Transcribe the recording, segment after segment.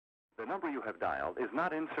The number you have dialed is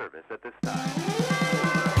not in service at this time.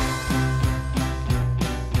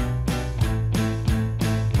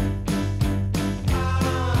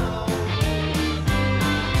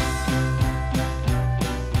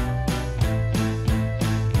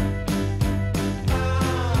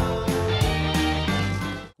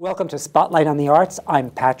 Welcome to Spotlight on the Arts. I'm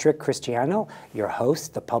Patrick Cristiano, your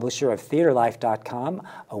host, the publisher of TheaterLife.com,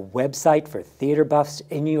 a website for theater buffs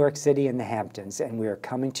in New York City and the Hamptons, and we are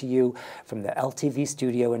coming to you from the LTV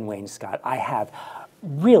studio in Wainscott. I have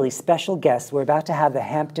really special guests. We're about to have the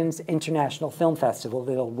Hamptons International Film Festival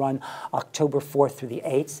that'll run October 4th through the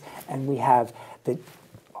 8th, and we have the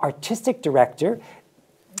artistic director,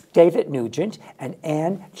 David Nugent, and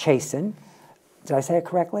Anne Chaisson. Did I say it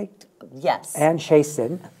correctly? Yes. Anne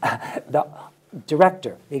Chaisson, the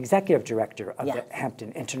director, the executive director of the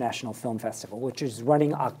Hampton International Film Festival, which is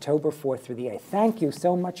running October 4th through the 8th. Thank you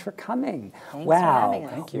so much for coming. Thanks for having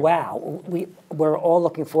us. Thank you. Wow. We're all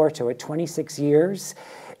looking forward to it. 26 years,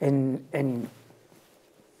 and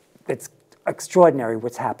it's extraordinary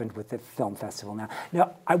what's happened with the film festival now.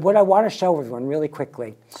 Now, what I want to show everyone really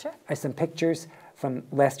quickly are some pictures from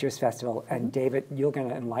last year's festival, and David, you're going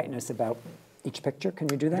to enlighten us about each picture. Can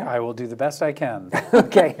you do that? I will do the best I can.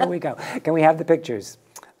 Okay, here we go. Can we have the pictures?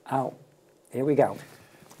 Oh, here we go.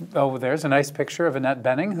 Oh, there's a nice picture of Annette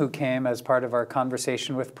Bening, who came as part of our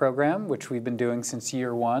Conversation With program, which we've been doing since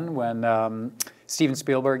year one, when Steven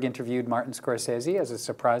Spielberg interviewed Martin Scorsese as a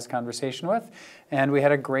surprise conversation with. And we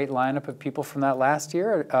had a great lineup of people from that last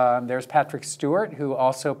year. There's Patrick Stewart, who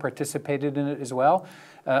also participated in it as well,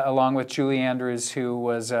 along with Julie Andrews, who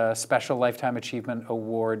was a Special Lifetime Achievement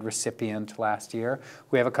Award recipient last year.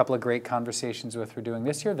 We have a couple of great conversations with we're doing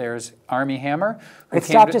this year. There's Armie Hammer.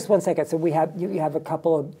 Stop just 1 second. So we have you have a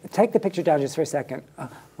couple of. Take the picture down just for a second.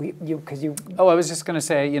 Oh, I was just going to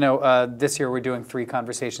say, this year we're doing 3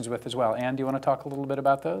 conversations with as well. Anne, do you want to talk a little bit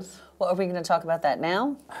about those? Well, are we going to talk about that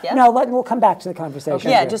now? Yeah. No, we'll come back to the conversation. Okay.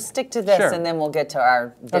 Yeah, just stick to this, and then we'll get to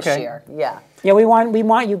our this year. Yeah. Yeah, we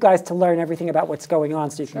want you guys to learn everything about what's going on,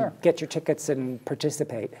 so you can get your tickets and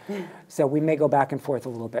participate. So we may go back and forth a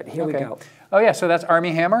little bit. Here we go. Oh yeah, so that's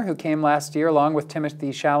Armie Hammer, who came last year along with Timothée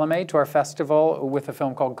Chalamet to our festival with a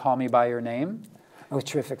film called Call Me by Your Name. Oh,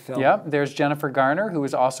 terrific film. Yeah, there's Jennifer Garner, who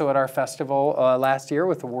was also at our festival last year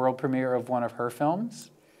with the world premiere of one of her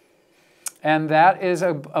films. And that is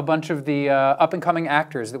a bunch of the up-and-coming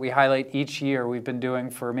actors that we highlight each year. We've been doing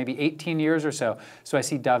for maybe 18 years or so. So I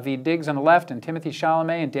see Daveed Diggs on the left, and Timothée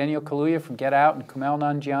Chalamet, and Daniel Kaluuya from Get Out, and Kumail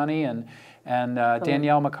Nanjiani, and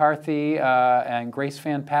Danielle McCarthy, and Grace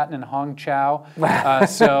Van Patten, and Hong Chow.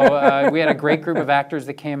 So we had a great group of actors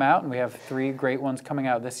that came out, and we have 3 great ones coming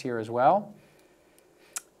out this year as well.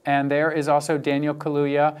 And there is also Daniel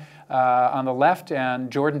Kaluuya on the left, and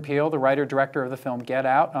Jordan Peele, the writer-director of the film Get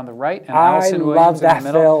Out, on the right, and Allison Williams in the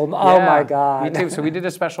middle. I love that film. Oh, my God. Me too. So we did a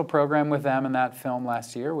special program with them in that film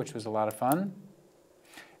last year, which was a lot of fun.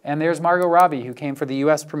 And there's Margot Robbie, who came for the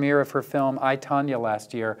U.S. premiere of her film I, Tonya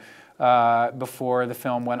last year, before the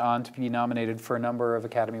film went on to be nominated for a number of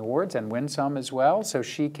Academy Awards and win some as well. So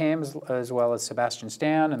she came as well as Sebastian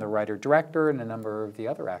Stan and the writer-director and a number of the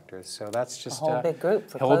other actors. So that's just a whole big group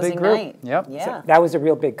for closing big group. Night. Yep. Yeah. So that was a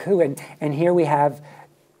real big coup. And here we have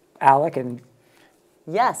Alec and...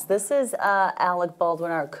 Yes, this is Alec Baldwin,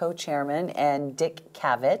 our co-chairman, and Dick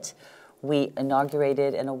Cavett. We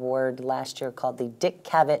inaugurated an award last year called the Dick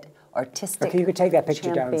Cavett Artistic Okay, you could take that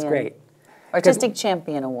picture down. It's great. Artistic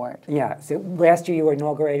Champion Award. Yeah, so last year you were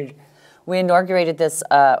inaugurated. We inaugurated this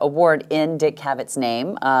award in Dick Cavett's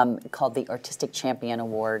name called the Artistic Champion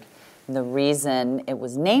Award. And the reason it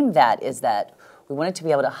was named that is that we wanted to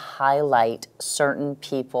be able to highlight certain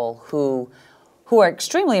people who are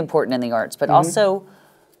extremely important in the arts, but also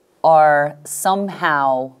are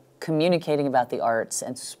somehow communicating about the arts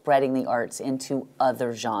and spreading the arts into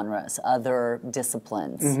other genres, other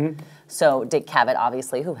disciplines. So Dick Cavett,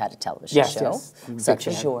 obviously, who had a television show, such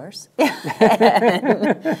as yours.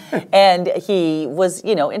 and he was,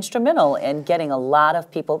 instrumental in getting a lot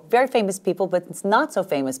of people, very famous people, but not so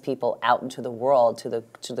famous people, out into the world for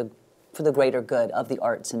the greater good of the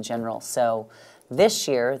arts in general. So this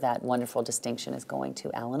year, that wonderful distinction is going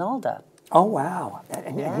to Alan Alda. Oh, wow.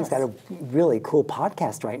 And he's got a really cool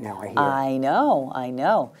podcast right now, I hear. I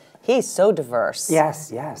know. He's so diverse.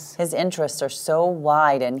 Yes, yes. His interests are so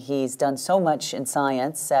wide, and he's done so much in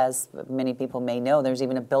science, as many people may know. There's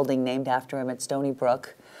even a building named after him at Stony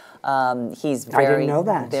Brook. He's very... I didn't know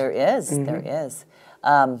that. There is, there is.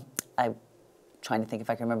 I'm trying to think if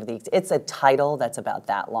I can remember it's a title that's about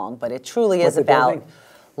that long, but it truly is about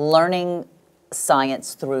learning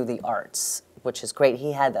science through the arts. which is great.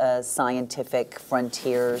 He had a Scientific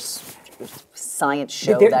Frontiers science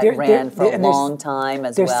show There- that there- ran there- for a and there's- long time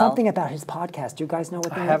as There's well. something about his podcast. Do you guys know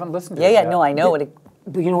what I the haven't listened to Yeah, it yeah, yet. no, I know what it,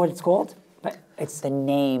 Do you know what it's called? It's the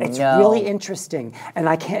name. It's no. really interesting, and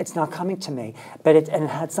I can't. It's not coming to me. But it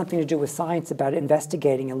had something to do with science, about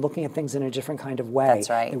investigating and looking at things in a different kind of way. That's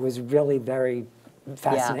right. It was really very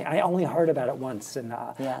fascinating. I only heard about it once, and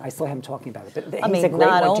I still haven't talking about it. But I he's mean, a great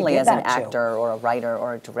not one to only give as an that to. actor or a writer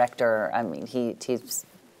or a director. I mean,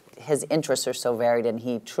 his interests are so varied, and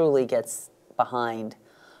he truly gets behind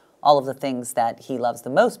all of the things that he loves the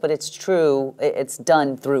most. But it's true; it's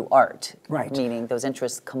done through art, Right. Meaning those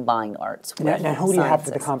interests combine arts. Now, with who do you have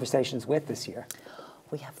for the sciences. conversations with this year?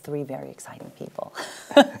 We have three very exciting people.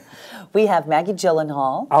 We have Maggie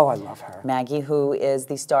Gyllenhaal. Oh, I love her. Maggie, who is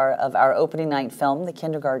the star of our opening night film, The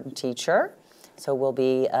Kindergarten Teacher. So we'll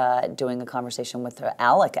be doing a conversation with her.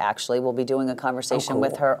 Alec, actually, will be doing a conversation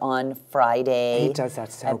with cool. her on Friday. He does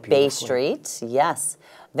that so at Bay beautifully. Street. Yes.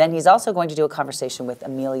 Then he's also going to do a conversation with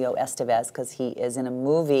Emilio Estevez, because he is in a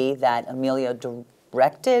movie that Emilio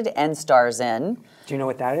directed and stars in. Do you know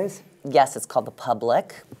what that is? Yes, it's called The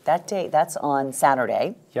Public. That's on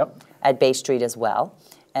Saturday. Yep. At Bay Street as well.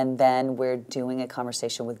 And then we're doing a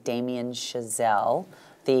conversation with Damien Chazelle.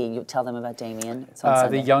 You tell them about Damien. It's on The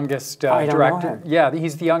Sunday. youngest I don't know director. him. Yeah,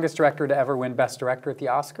 he's the youngest director to ever win Best Director at the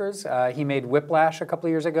Oscars. He made Whiplash a couple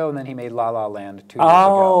of years ago, and then he made La La Land 2 years ago.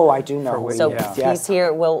 Oh, I do know. For who So he is. he's Yes.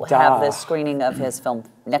 here. We'll Duh. have the screening of his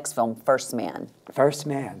next film, First Man, First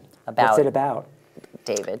Man. About- What's it about?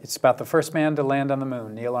 David. It's about the first man to land on the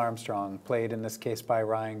moon, Neil Armstrong, played in this case by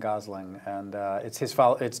Ryan Gosling, and it's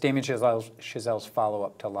Damien Chazelle's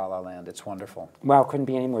follow-up to La La Land. It's wonderful. Well, couldn't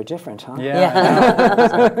be any more different, huh?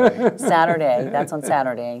 Exactly. Saturday. That's on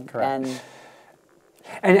Saturday. Correct.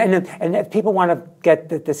 And if people want to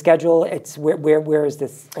get the schedule, it's where is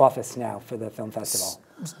this office now for the film festival?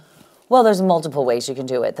 Well, there's multiple ways you can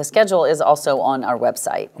do it. The schedule is also on our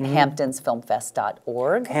website,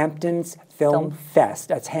 hamptonsfilmfest.org. Hamptons Film Fest.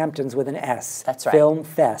 That's Hamptons with an S. That's right.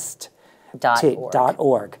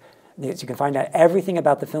 Filmfest.org. Yes, you can find out everything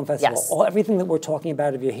about the film festival. Yes. Everything that we're talking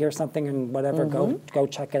about. If you hear something and whatever, go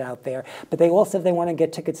check it out there. But they also, if they want to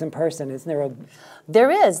get tickets in person, isn't there a...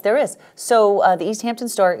 There is. So the East Hampton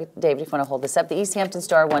Star, David, if you want to hold this up, the East Hampton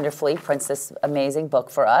Star wonderfully prints this amazing book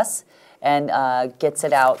for us and gets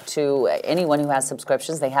it out to anyone who has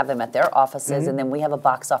subscriptions. They have them at their offices, and then we have a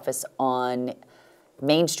box office on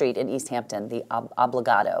Main Street in East Hampton, the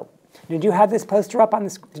Obligado. Did you have this poster up on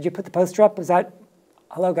this? Did you put the poster up? Was that...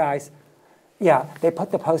 Hello, guys. Yeah, they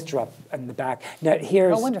put the poster up in the back. Now,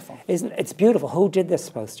 here's... Oh, wonderful. It's beautiful. Who did this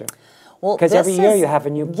poster? Well, Because every year you have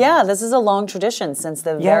a new... Yeah, this is a long tradition. Since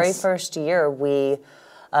the very Yes. first year, we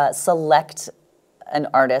select an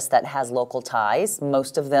artist that has local ties.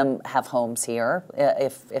 Most of them have homes here.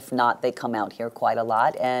 If not, they come out here quite a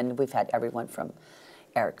lot. And we've had everyone from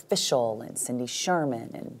Eric Fischel and Cindy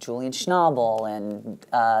Sherman and Julian Schnabel and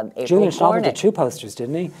April Julian Schnabel Gornick. did 2 posters,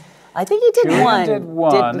 didn't he? I think he did Julian one. did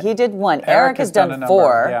one. He did one. Eric has has done done a number,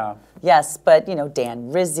 4. yeah. Yes, but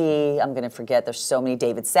Dan Rizzi, I'm going to forget. There's so many.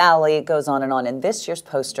 David Sally, it goes on. And this year's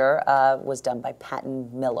poster was done by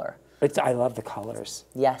Patton Miller. I love the colors.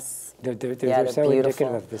 Yes. They're Yeah, so beautiful.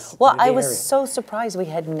 indicative of this. Well, the I was area. so surprised we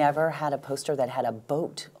had never had a poster that had a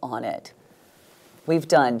boat on it. We've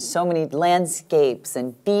done so many landscapes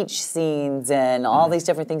and beach scenes and all these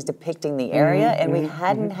different things depicting the area, and we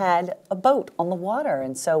hadn't had a boat on the water.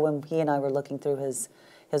 And so when he and I were looking through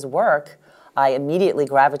his work, I immediately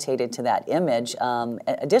gravitated to that image.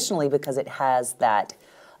 Additionally, because it has that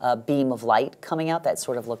beam of light coming out that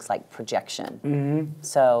sort of looks like projection.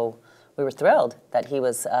 So we were thrilled that he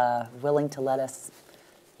was willing to let us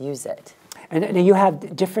use it. And you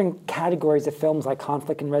have different categories of films like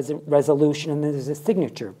conflict and resolution, and then there's a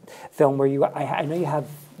signature film where I know you have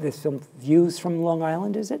this film, Views from Long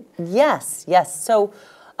Island, is it? Yes. So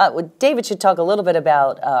David should talk a little bit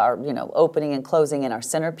about our opening and closing in our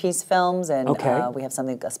centerpiece films, and we have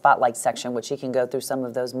a spotlight section which he can go through some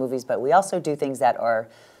of those movies, but we also do things that are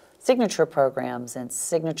signature programs and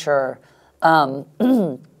signature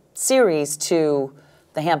series to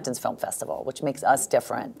the Hamptons Film Festival, which makes us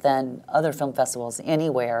different than other film festivals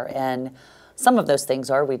anywhere. And some of those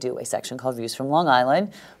things are, we do a section called Views from Long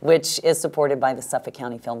Island, which is supported by the Suffolk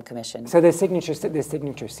County Film Commission. So the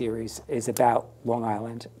signature series is about Long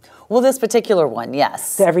Island. Well, this particular one,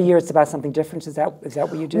 yes. So every year it's about something different. Is that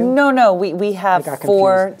what you do? No. We have I got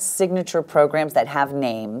 4 confused. signature programs that have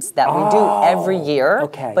names that we do every year.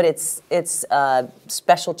 Okay. But it's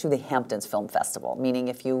special to the Hamptons Film Festival, meaning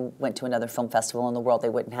if you went to another film festival in the world, they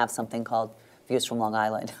wouldn't have something called Views from Long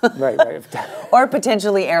Island. Right, right. Or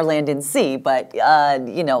potentially Air, Land, and Sea, but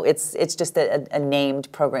you know, it's just a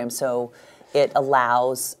named program, so it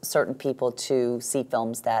allows certain people to see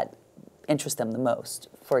films that interest them the most.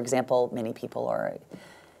 For example, many people are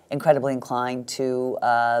incredibly inclined to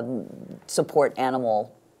support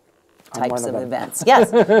animal types of events.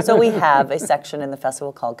 Yes. So we have a section in the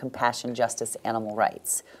festival called Compassion, Justice, Animal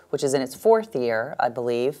Rights, which is in its 4th year, I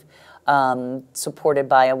believe, supported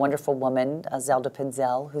by a wonderful woman, Zelda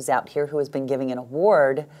Pinzel, who's out here, who has been giving an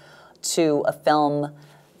award to a film,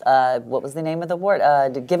 what was the name of the award?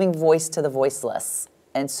 Giving Voice to the Voiceless.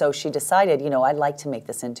 And so she decided, you know, I'd like to make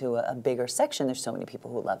this into a bigger section. There's so many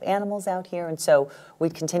people who love animals out here. And so we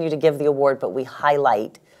continue to give the award, but we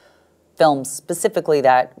highlight films specifically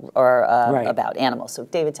that are about animals. So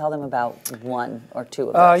David, tell them about one or two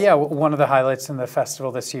of those. Yeah, one of the highlights in the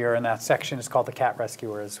festival this year in that section is called The Cat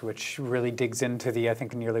Rescuers, which really digs into the, I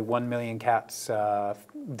think, nearly 1 million cats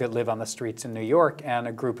that live on the streets in New York, and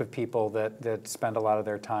a group of people that spend a lot of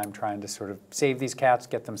their time trying to sort of save these cats,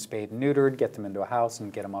 get them spayed and neutered, get them into a house,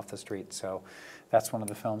 and get them off the street. So that's one of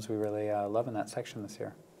the films we really love in that section this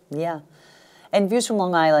year. Yeah. And Views from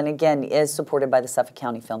Long Island, again, is supported by the Suffolk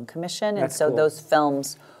County Film Commission. And so those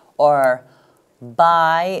films are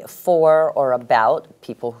by, for, or about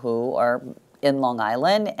people who are in Long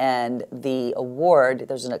Island. And the award,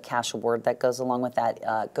 there's a cash award that goes along with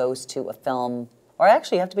that, goes to a film, or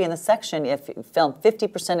actually you have to be in the section if you film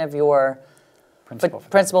 50% of your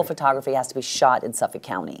principal photography has to be shot in Suffolk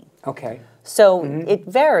County. Okay. So it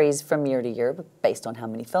varies from year to year based on how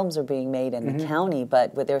many films are being made in the county,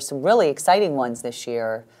 but there's some really exciting ones this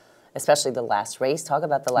year, especially The Last Race. Talk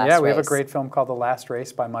about The Last Race. Yeah, we have a great film called The Last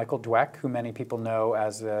Race by Michael Dweck, who many people know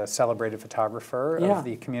as a celebrated photographer of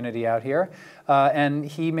the community out here. And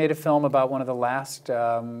he made a film about one of the last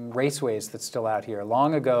raceways that's still out here.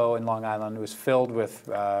 Long ago in Long Island, it was filled with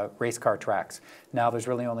race car tracks. Now there's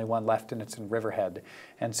really only one left, and it's in Riverhead.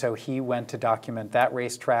 And so he went to document that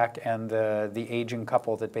racetrack and the aging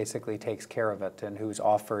couple that basically takes care of it and who's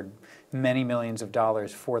offered many millions of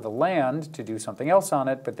dollars for the land to do something else on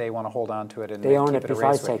it, but they want to hold on to it and they own keep it a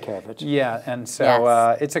besides raceway. take care of it. Yeah, and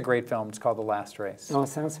so it's a great film. It's called The Last Race. Oh, it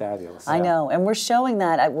sounds fabulous. I know, and we're showing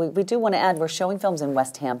that. We do want to add, we're showing films in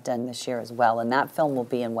West Hampton this year as well, and that film will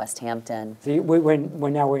be in West Hampton. So we're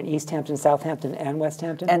in East Hampton, Southampton, and West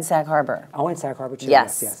Hampton? And Sag Harbor. Oh, and Sag Harbor too.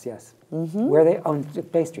 Yes. Yes, yes. Where are they? On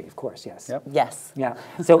Bay Street, of course, yes. Yep. Yes. Yeah.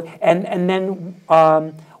 So, and then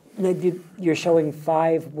you're showing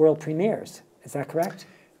 5 world premieres. Is that correct?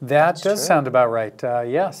 That does sound about right,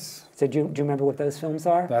 yes. So do you remember what those films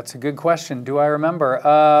are? That's a good question. Do I remember?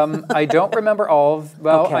 I don't remember all of,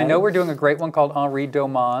 well, I know we're doing a great one called Henri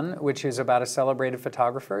Daumon, which is about a celebrated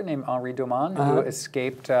photographer named Henri Daumon who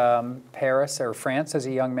escaped Paris or France as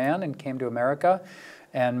a young man and came to America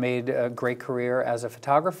and made a great career as a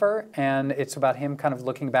photographer. And it's about him kind of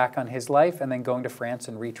looking back on his life and then going to France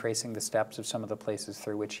and retracing the steps of some of the places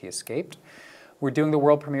through which he escaped. We're doing the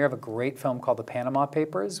world premiere of a great film called The Panama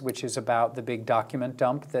Papers, which is about the big document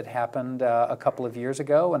dump that happened a couple of years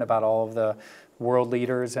ago and about all of the world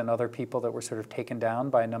leaders and other people that were sort of taken down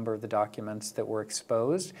by a number of the documents that were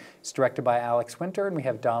exposed. It's directed by Alex Winter, and we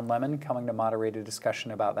have Don Lemon coming to moderate a discussion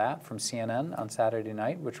about that from CNN on Saturday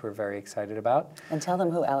night, which we're very excited about. And tell them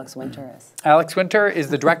who Alex Winter is. Alex Winter is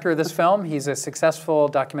the director of this film. He's a successful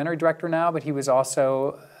documentary director now, but he was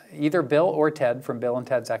also either Bill or Ted from Bill and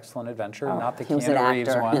Ted's Excellent Adventure, not the Keanu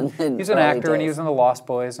Reeves one. He's an actor, and he was in The Lost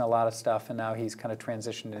Boys and a lot of stuff, and now he's kind of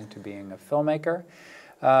transitioned into being a filmmaker.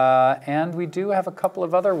 And we do have a couple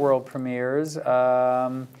of other world premieres,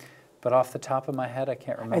 but off the top of my head, I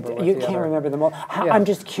can't remember what You the can't other... remember them all. I'm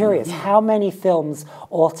just curious, how many films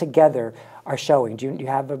altogether are showing? Do you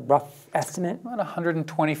have a rough estimate? About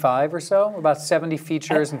 125 or so, about 70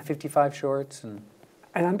 features and 55 shorts.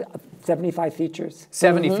 And I'm 75 features?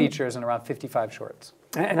 70 features and around 55 shorts.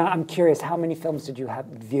 And I'm curious, how many films did you have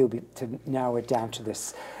view to narrow it down to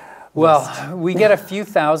this? Well, we get a few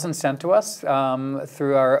thousand sent to us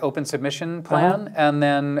through our open submission plan, and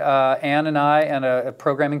then Anne and I and a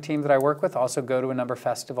programming team that I work with also go to a number of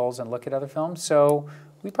festivals and look at other films. So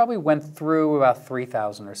we probably went through about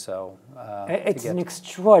 3,000 or so. It's an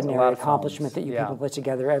extraordinary accomplishment that you people put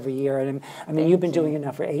together every year. And I mean, you've been doing it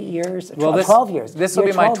now for 8 years, well, 12 years. This will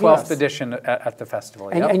be my 12th edition at the festival.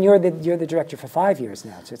 And you're the director for 5 years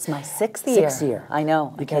now. So it's my 6th year. 6th year. I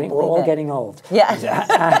know. We're all getting old.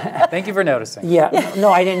 Yeah. Thank you for noticing. Yeah.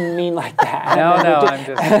 No, I didn't mean like that. No, I'm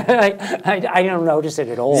just... I don't notice it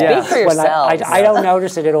at all. Speak for yourselves. I don't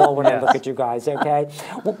notice it at all when I look at you guys, okay?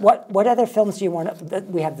 What other films do you want to...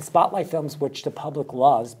 We have the Spotlight films, which the public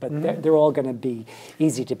loves, but they're all going to be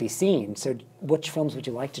easy to be seen. So which films would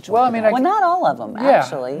you like to talk Well, I mean, about? Well, not all of them,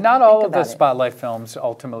 actually. Not all Think of the about it. spotlight films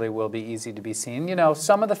ultimately will be easy to be seen. You know,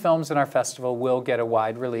 some of the films in our festival will get a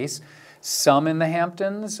wide release. Some in the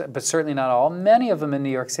Hamptons, but certainly not all. Many of them in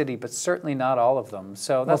New York City, but certainly not all of them.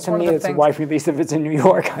 So that's to one me, of the it's things. a wide release if it's in New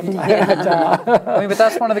York. I mean, but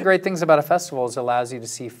that's one of the great things about a festival is it allows you to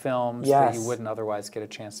see films that you Yes. wouldn't otherwise get a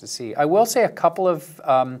chance to see. I will say a couple of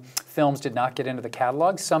films did not get into the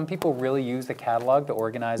catalog. Some people really use the catalog to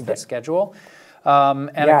organize their schedule.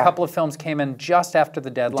 And a couple of films came in just after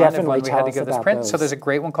the deadline of Definitely when we had tell to us give this about print. So those. there's a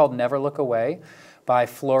great one called Never Look Away by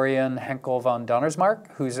Florian Henkel von Donnersmarck,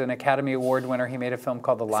 who's an Academy Award winner. He made a film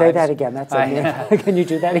called The Lives. Say that again. That's a name. Can you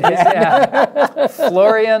do that again?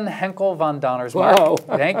 Florian Henkel von Donnersmarck. Whoa.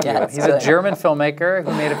 Thank you. Yeah, He's a German filmmaker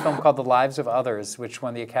who made a film called The Lives of Others, which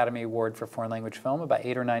won the Academy Award for Foreign Language Film about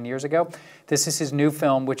 8 or 9 years ago. This is his new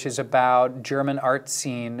film, which is about German art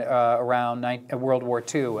scene around World War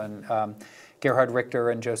II and Gerhard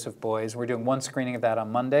Richter and Joseph Beuys. We're doing one screening of that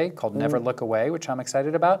on Monday called Never Look Away, which I'm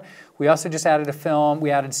excited about. We also just added a film.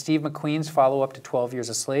 We added Steve McQueen's follow-up to 12 Years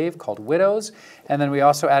a Slave called Widows. And then we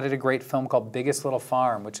also added a great film called Biggest Little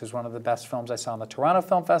Farm, which is one of the best films I saw on the Toronto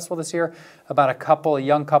Film Festival this year, about a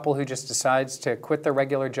young couple who just decides to quit their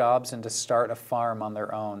regular jobs and to start a farm on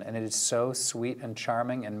their own. And it is so sweet and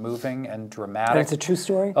charming and moving and dramatic. And it's a true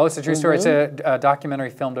story? Oh, it's a true story. It's a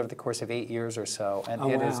documentary filmed over the course of 8 years or so, and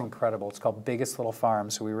it is wow. incredible. It's called Biggest Little Farm,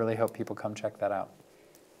 so we really hope people come check that out.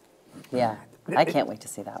 Yeah, I can't wait to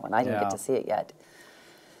see that one. I didn't Yeah. get to see it yet.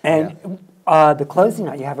 And the closing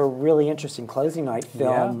night, you have a really interesting closing night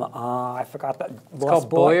film. Yeah. I forgot that. It's called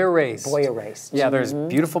Boy Erased. Boy Erased. Yeah, there's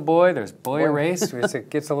Beautiful Boy, there's Boy Erased. It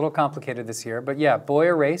gets a little complicated this year, but yeah, Boy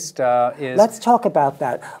Erased is... Let's talk about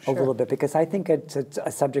that a little bit, because I think it's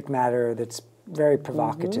a subject matter that's very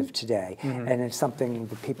provocative today, and it's something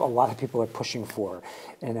that a lot of people are pushing for,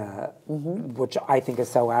 which I think is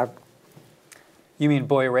so out. You mean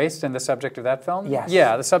Boy Erased and the subject of that film? Yes.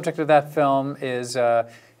 Yeah, the subject of that film is a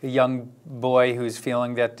young boy who's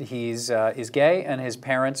feeling that he's is gay, and his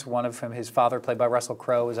parents, one of whom, his father, played by Russell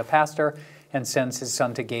Crowe, is a pastor, and sends his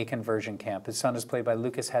son to gay conversion camp. His son is played by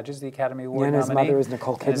Lucas Hedges, the Academy Award And his nominee. mother is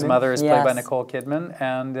Nicole And his Kidman. mother is played by Yes. Nicole Kidman,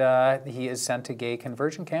 and he is sent to gay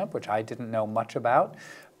conversion camp, which I didn't know much about.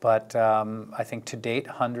 But I think to date,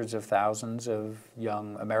 hundreds of thousands of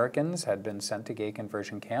young Americans had been sent to gay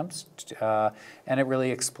conversion camps, and it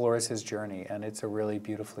really explores his journey, and it's a really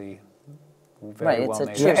beautifully, very well It's a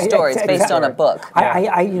made. true story. It's based on a book.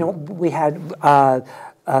 We had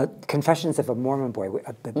Confessions of a Mormon Boy.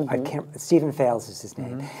 Stephen Fales is his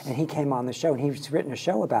name, and he came on the show, and he's written a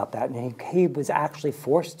show about that, and he was actually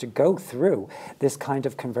forced to go through this kind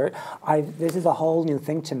of This is a whole new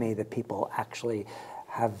thing to me that people actually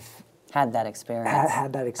have Had that experience.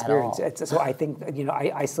 had that experience. At all. So I think,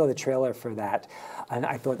 I saw the trailer for that, and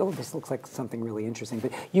I thought, oh, this looks like something really interesting.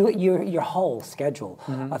 But your whole schedule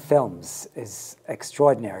of films is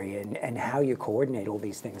extraordinary, and how you coordinate all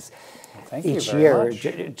these things Thank you each very year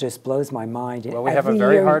much. just blows my mind. Well, we have a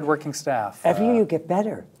very hard-working staff. Every year you get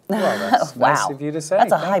better. Well, that's nice Wow. of you to say.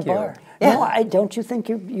 That's a Thank high you. bar. No, don't you think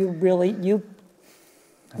you really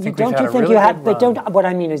I think don't we've had you a think really you have? good But run. don't. What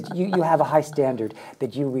I mean is, you have a high standard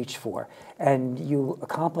that you reach for, and you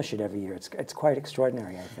accomplish it every year. It's quite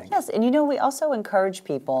extraordinary, I think. Yes, and we also encourage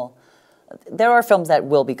people. There are films that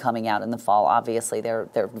will be coming out in the fall. Obviously,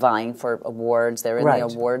 they're vying for awards. They're in Right.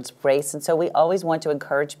 the awards race, and so we always want to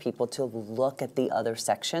encourage people to look at the other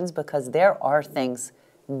sections, because there are things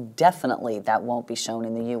definitely that won't be shown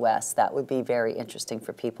in the U.S. that would be very interesting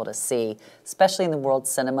for people to see, especially in the world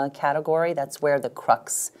cinema category. That's where the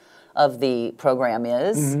crux of the program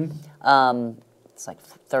is. It's like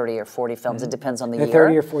 30 or 40 films. It depends on the year.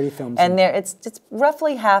 30 or 40 films. And it's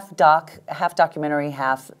roughly half documentary,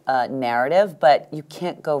 half narrative. But you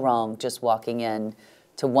can't go wrong just walking in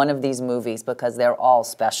to one of these movies, because they're all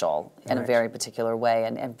special in a very particular way,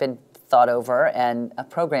 and have been thought over and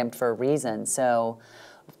programmed for a reason. So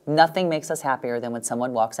nothing makes us happier than when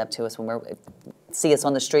someone walks up to us see us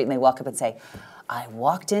on the street, and they walk up and say, I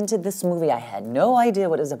walked into this movie, I had no idea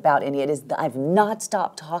what it was about, and I've not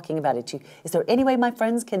stopped talking about it to you. Is there any way my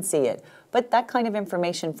friends can see it? But that kind of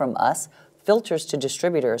information from us filters to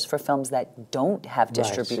distributors for films that don't have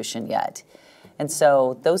distribution yet. And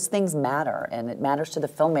so those things matter, and it matters to the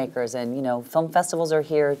filmmakers. And film festivals are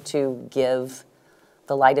here to give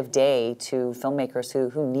the light of day to filmmakers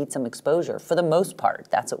who need some exposure. For the most part,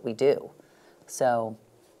 that's what we do. So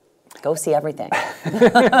Go see everything.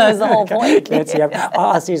 That's the whole point. Can't see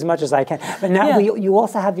I'll see as much as I can. But now you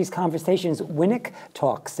also have these conversations, Winnick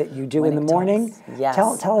Talks, that you do in the morning. Talks. Yes.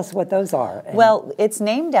 Tell us what those are. Well, it's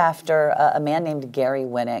named after a man named Gary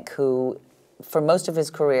Winnick, who for most of his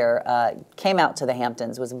career came out to the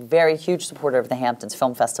Hamptons, was a very huge supporter of the Hamptons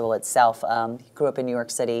Film Festival itself. He grew up in New York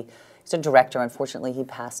City. He's a director. Unfortunately, he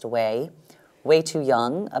passed away way too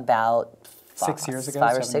young, about 6 years ago,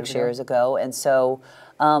 5 or 6 years ago. And so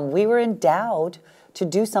we were endowed to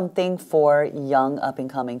do something for young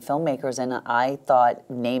up-and-coming filmmakers, and I thought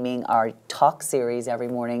naming our talk series every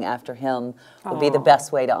morning after him would be the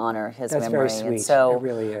best way to honor his memory. Very sweet. And so it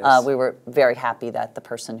really is. we were very happy that the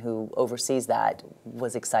person who oversees that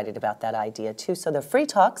was excited about that idea too. So they're free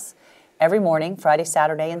talks every morning, Friday,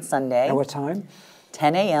 Saturday, and Sunday. At what time?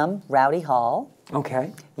 10 a.m., Rowdy Hall.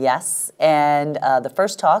 Okay. Yes, and the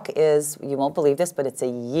first talk is, you won't believe this, but it's a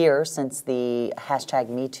year since the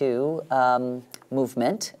 #MeToo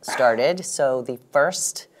movement started. So the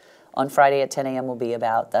first on Friday at 10 a.m. will be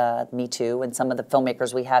about Me Too, and some of the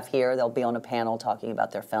filmmakers we have here, they'll be on a panel talking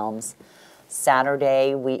about their films.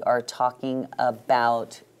 Saturday, we are talking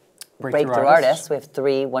about breakthrough artists. We have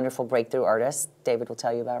 3 wonderful breakthrough artists David will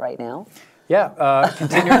tell you about right now. Yeah,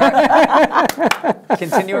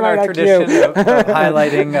 continuing our tradition of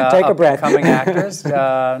highlighting up-and-coming actors,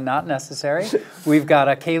 not necessary. We've got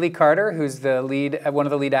Kaylee Carter, who's the one of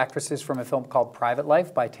the lead actresses from a film called Private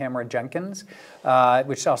Life by Tamara Jenkins,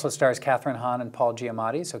 which also stars Catherine Hahn and Paul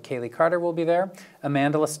Giamatti. So Kaylee Carter will be there.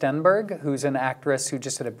 Amanda Stenberg, who's an actress who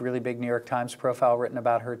just had a really big New York Times profile written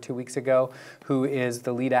about her 2 weeks ago, who is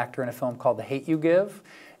the lead actor in a film called The Hate U Give.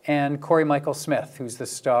 And Corey Michael Smith, who's the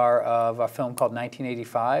star of a film called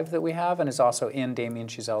 1985 that we have, and is also in Damien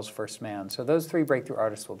Chazelle's First Man. So those 3 breakthrough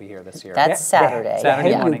artists will be here this year. That's Saturday.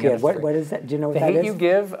 Saturday morning. What is that? Do you know what that is? The Hate U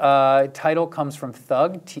Give title comes from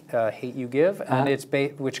Thug, Hate U Give, and it's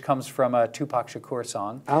which comes from a Tupac Shakur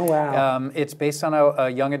song. Oh, wow. It's based on a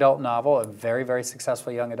young adult novel, a very, very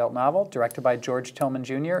successful young adult novel, directed by George Tillman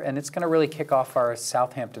Jr., and it's going to really kick off our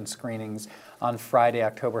Southampton screenings on Friday,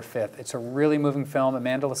 October 5th. It's a really moving film.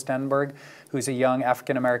 Amanda Stenberg, who's a young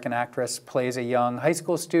African-American actress, plays a young high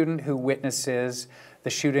school student who witnesses the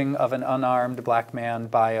shooting of an unarmed black man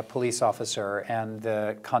by a police officer and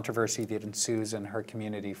the controversy that ensues in her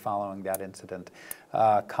community following that incident.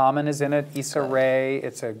 Common is in it, Issa Rae,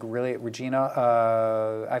 it's a really, Regina,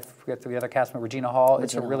 I forget the other cast member, Regina Hall.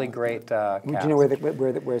 It's a really great cast. Do you know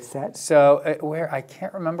where it's set? So, I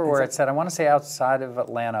can't remember where it's set. I want to say outside of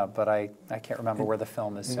Atlanta, but I can't remember where the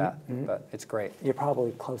film is set, but it's great. You're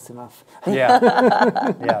probably close enough.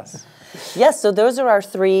 Yeah, yes. Yes, so those are our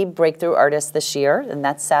 3 breakthrough artists this year, and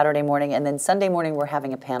that's Saturday morning. And then Sunday morning, we're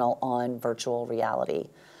having a panel on virtual reality,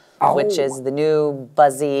 which is the new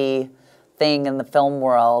buzzy thing in the film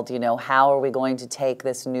world. You know, how are we going to take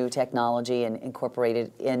this new technology and incorporate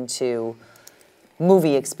it into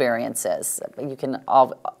movie experiences? You can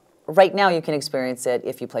right now you can experience it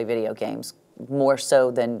if you play video games more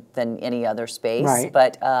so than any other space. Right.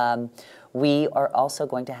 But we are also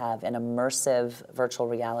going to have an immersive virtual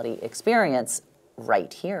reality experience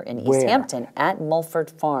right here in East Hampton at Mulford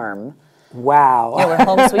Farm. Wow. Yeah, we're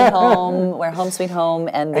home sweet home. We're home sweet home.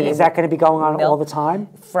 And is that going to be going on all the time?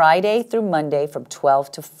 Friday through Monday from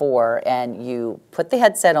 12 to 4. And you put the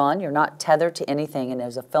headset on. You're not tethered to anything. And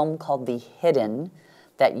there's a film called The Hidden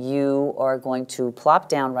that you are going to plop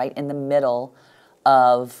down right in the middle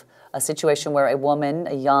of a situation where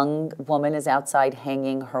a young woman is outside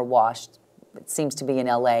hanging her wash. It seems to be in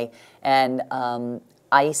LA. And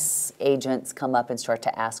ICE agents come up and start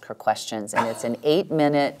to ask her questions. And it's an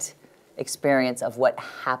 8-minute experience of what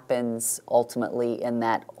happens ultimately in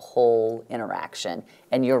that whole interaction,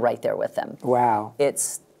 and you're right there with them. Wow.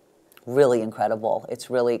 It's really incredible.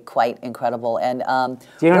 It's really quite incredible. And so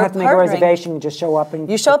you don't have to make a reservation, you just show up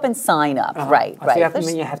and... You show up and sign up, right. So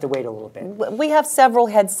you have to wait a little bit. We have several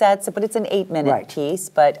headsets, but it's an 8-minute piece,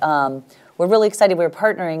 but we're really excited. We're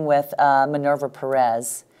partnering with Minerva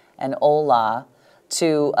Perez and Ola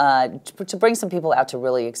to bring some people out to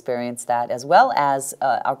really experience that, as well as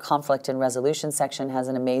our conflict and resolution section has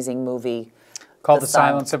an amazing movie called The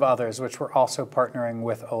Silence of Others, which we're also partnering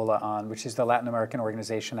with Ola on, which is the Latin American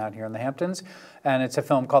organization out here in the Hamptons. And it's a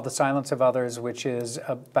film called The Silence of Others, which is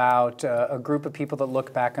about a group of people that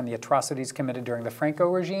look back on the atrocities committed during the Franco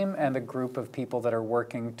regime and the group of people that are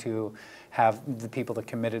working to have the people that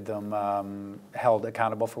committed them held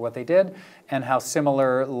accountable for what they did, and how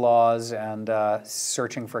similar laws and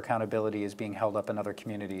searching for accountability is being held up in other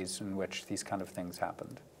communities in which these kind of things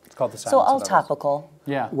happened. It's called The Silence of Others. So all topical.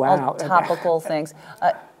 Yeah. Wow. All topical things.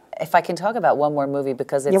 if I can talk about one more movie,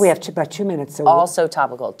 because it's Yeah, we have about 2 minutes. So also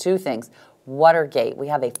topical. Two things. Watergate. We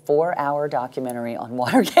have a 4-hour documentary on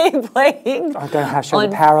Watergate playing I'm going to show on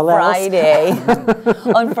the parallels. Friday.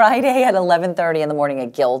 On Friday at 11:30 in the morning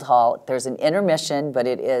at Guildhall. There's an intermission, but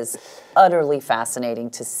it is utterly fascinating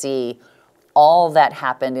to see all that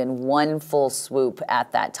happened in one full swoop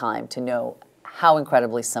at that time, to know how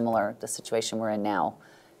incredibly similar the situation we're in now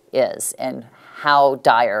is, and how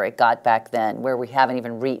dire it got back then, where we haven't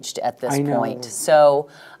even reached at this point. So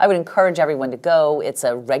I would encourage everyone to go. It's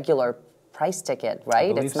a regular price ticket,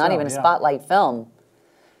 right? It's not even a spotlight film.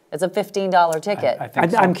 It's a $15 ticket. I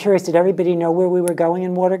think so. I'm curious, did everybody know where we were going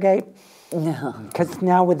in Watergate? No. Because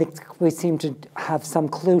now we seem to have some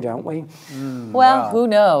clue, don't we? Well, who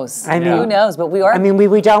knows? Who knows? But we are. I mean,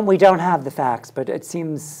 we don't have the facts, but it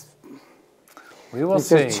seems we will like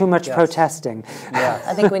see. there's too much protesting. Yes.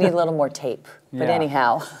 I think we need a little more tape. But Yeah.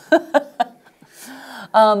 anyhow.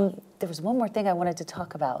 There was one more thing I wanted to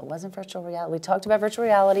talk about. It wasn't virtual reality. We talked about virtual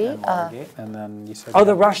reality. And then you said... Oh,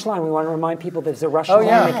 the rush line. We want to remind people there's a rush line.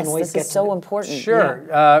 yeah. They can always This get is to so it. important.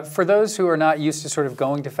 Sure. For those who are not used to sort of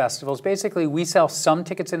going to festivals, basically we sell some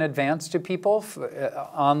tickets in advance to people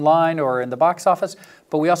online or in the box office,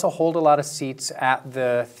 but we also hold a lot of seats at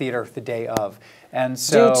the theater the day of. And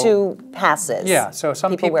so, Due to passes. Yeah, so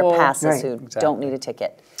some people wear passes Right. who don't need a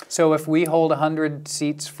ticket. So if we hold 100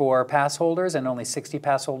 seats for pass holders and only 60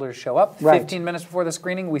 pass holders show up, Right. 15 minutes before the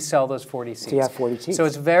screening, we sell those 40 seats. So you have 40 seats. So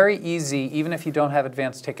it's very easy, even if you don't have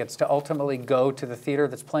advance tickets, to ultimately go to the theater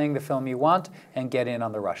that's playing the film you want and get in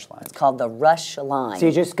on the rush line. It's called the Rush Line. So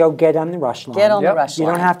you just go get on the rush line. Get on Yep. the Rush You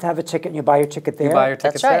Line. don't have to have a ticket, and you buy your ticket there. You buy your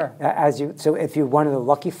tickets That's right. there. So if you're one of the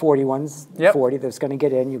lucky 40 ones, Yep. 40 that's going to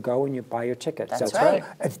get in, you go and you buy your ticket. That's so right.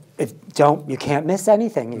 You can't miss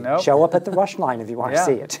anything. You Nope. show up at the rush line if you want Yeah. to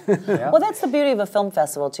see it. Yeah. Well, that's the beauty of a film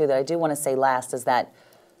festival, too, that I do want to say last, is that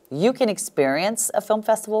you can experience a film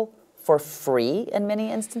festival for free in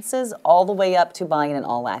many instances, all the way up to buying an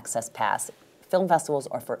all-access pass. Film festivals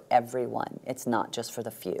are for everyone. It's not just for the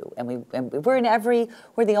few. And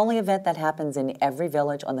we're the only event that happens in every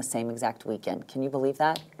village on the same exact weekend. Can you believe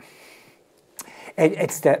that?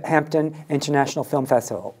 It's the Hampton International Film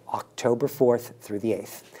Festival, October 4th through the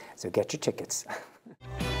 8th. So get your tickets.